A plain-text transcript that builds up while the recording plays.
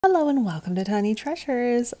Hello and welcome to Tiny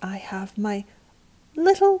Treasures. I have my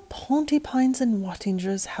little Pontipines in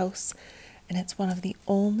Wattinger's house, and it's one of the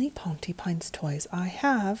only Pontipines toys I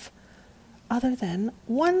have other than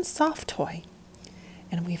one soft toy.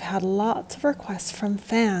 And we've had lots of requests from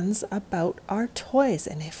fans about our toys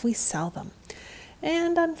and if we sell them.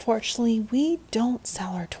 And unfortunately, we don't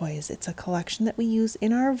sell our toys. It's a collection that we use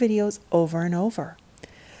in our videos over and over.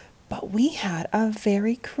 But we had a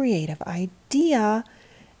very creative idea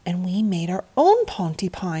and we made our own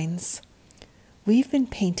Pontipines. We've been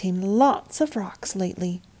painting lots of rocks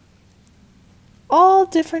lately. All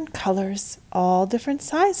different colors, all different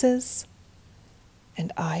sizes.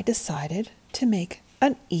 And I decided to make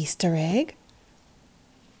an Easter egg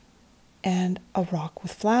and a rock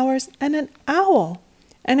with flowers and an owl.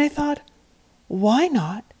 And I thought, why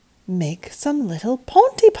not make some little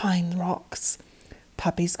Pontipine rocks?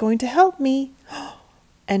 Puppy's going to help me.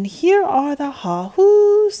 And here are the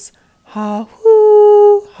ha-hoos,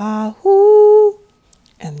 ha-hoo, ha-hoo.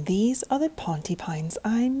 And these are the Pontipines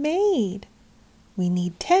I made. We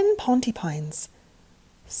need 10 Pontipines.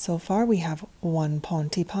 So far we have 1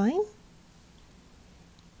 Pontipine,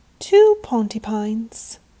 2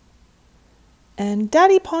 Pontipines, and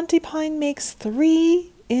Daddy Pontipine makes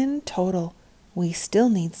 3 in total. We still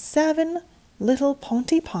need 7 little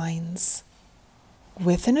Pontipines.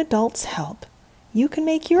 With an adult's help, you can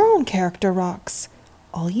make your own character rocks.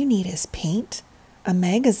 All you need is paint, a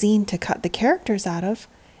magazine to cut the characters out of,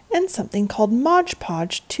 and something called Mod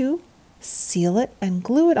Podge to seal it and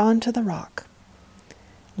glue it onto the rock.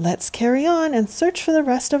 Let's carry on and search for the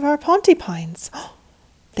rest of our Pontipines.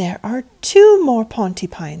 There are 2 more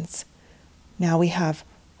Pontipines. Now we have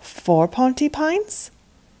 4 Pontipines,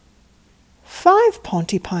 5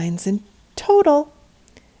 Pontipines in total.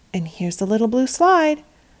 And here's the little blue slide.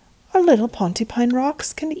 Our little Pontipine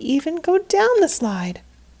rocks can even go down the slide.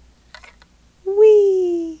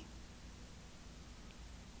 Whee!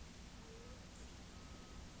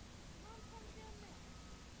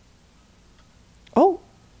 Oh,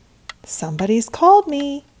 somebody's called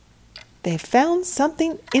me. They found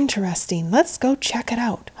something interesting. Let's go check it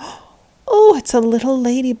out. Oh, it's a little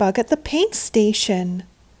ladybug at the paint station.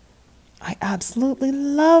 I absolutely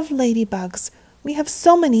love ladybugs. We have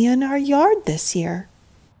so many in our yard this year.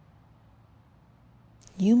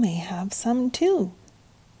 You may have some too.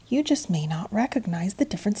 You just may not recognize the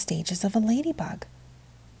different stages of a ladybug.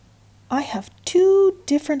 I have 2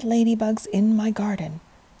 different ladybugs in my garden.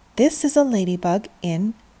 This is a ladybug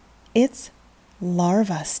in its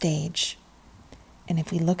larva stage. And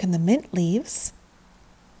if we look in the mint leaves,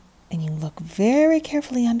 and you look very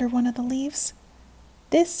carefully under one of the leaves,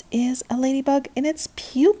 this is a ladybug in its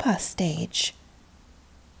pupa stage.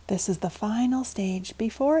 This is the final stage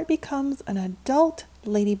before it becomes an adult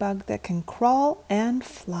ladybug that can crawl and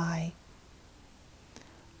fly.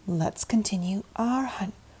 Let's continue our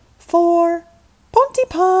hunt for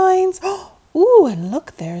Pontipines. Ooh, and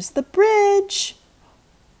look, there's the bridge.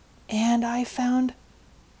 And I found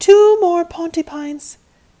 2 more Pontipines.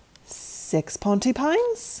 6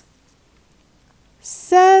 Pontipines.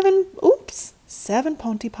 7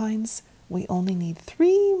 Pontipines. We only need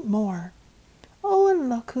 3 more. Oh, and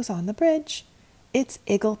look who's on the bridge. It's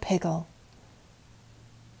Iggle Piggle.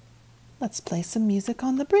 Let's play some music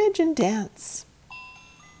on the bridge and dance.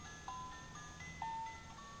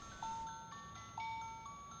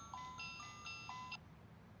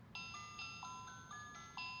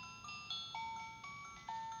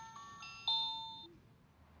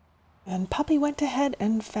 And Puppy went ahead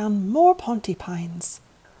and found more Pontipines.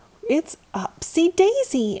 It's Upsy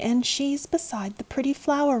Daisy, and she's beside the pretty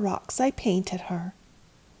flower rocks I painted her.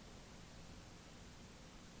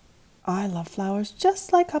 I love flowers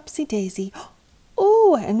just like Upsy Daisy.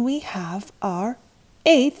 Oh, and we have our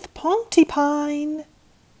 8th Pontipine,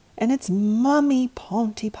 and it's Mummy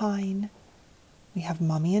Pontipine. We have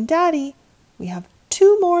Mummy and Daddy. We have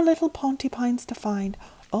 2 more little Pontipines to find.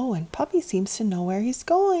 Oh, and Puppy seems to know where he's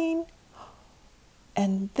going.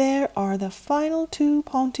 And there are the final 2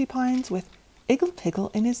 Pontipines with Iggle Piggle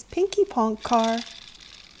in his Pinky Ponk car.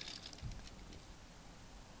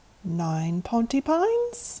 9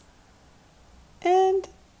 Pontipines and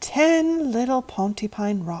 10 little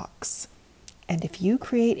Pontipine rocks. And if you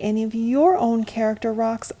create any of your own character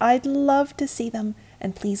rocks, I'd love to see them.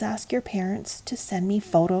 And please ask your parents to send me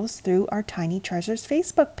photos through our Tiny Treasures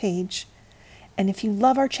Facebook page. And if you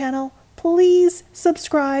love our channel, please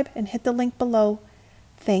subscribe and hit the link below.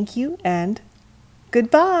 Thank you and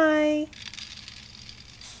goodbye.